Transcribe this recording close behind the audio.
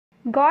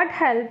God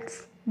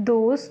helps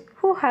those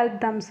who help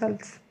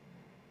themselves.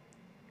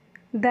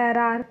 There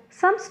are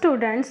some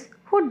students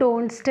who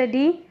don't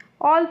study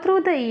all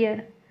through the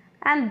year,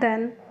 and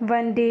then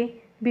one day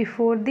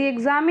before the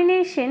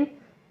examination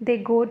they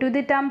go to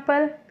the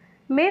temple,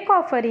 make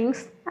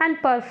offerings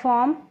and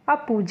perform a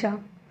puja,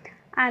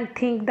 and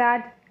think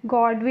that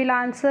God will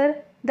answer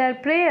their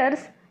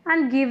prayers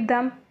and give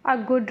them a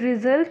good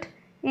result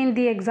in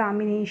the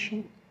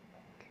examination.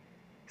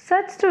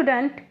 Such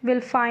student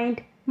will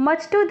find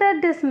much to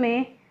their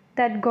dismay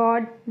that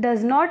God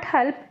does not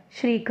help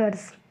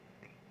shriekers.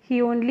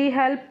 He only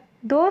helps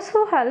those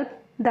who help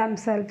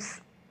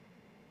themselves.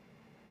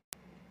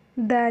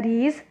 There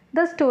is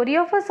the story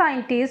of a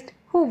scientist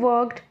who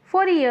worked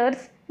for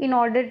years in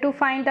order to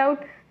find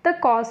out the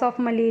cause of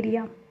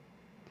malaria.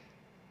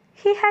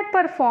 He had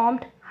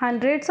performed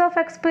hundreds of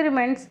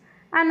experiments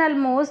and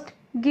almost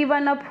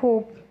given up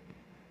hope.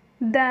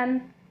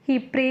 Then he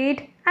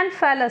prayed and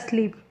fell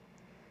asleep.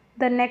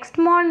 The next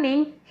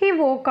morning he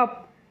woke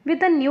up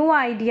with a new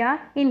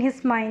idea in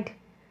his mind.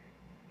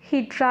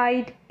 He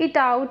tried it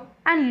out,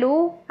 and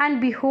lo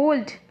and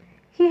behold,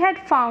 he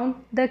had found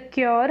the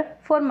cure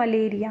for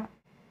malaria.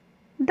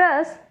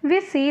 Thus,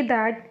 we see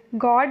that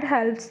God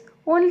helps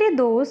only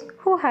those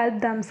who help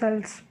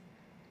themselves.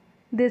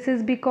 This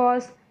is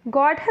because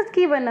God has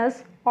given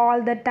us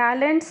all the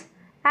talents,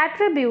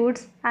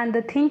 attributes, and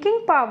the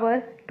thinking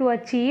power to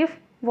achieve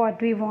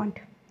what we want.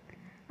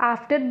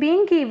 After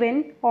being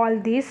given all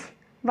this,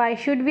 why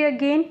should we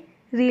again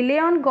rely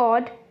on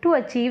God to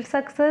achieve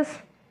success?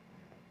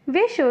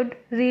 We should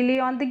rely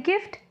on the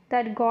gift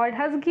that God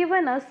has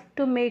given us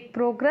to make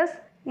progress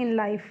in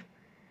life,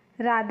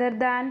 rather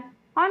than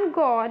on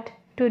God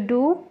to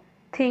do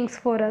things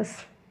for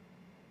us.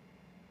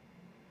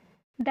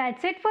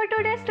 That's it for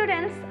today,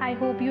 students. I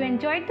hope you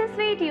enjoyed this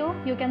video.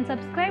 You can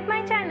subscribe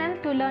my channel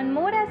to learn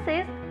more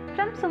essays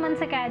from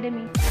Suman's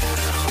Academy.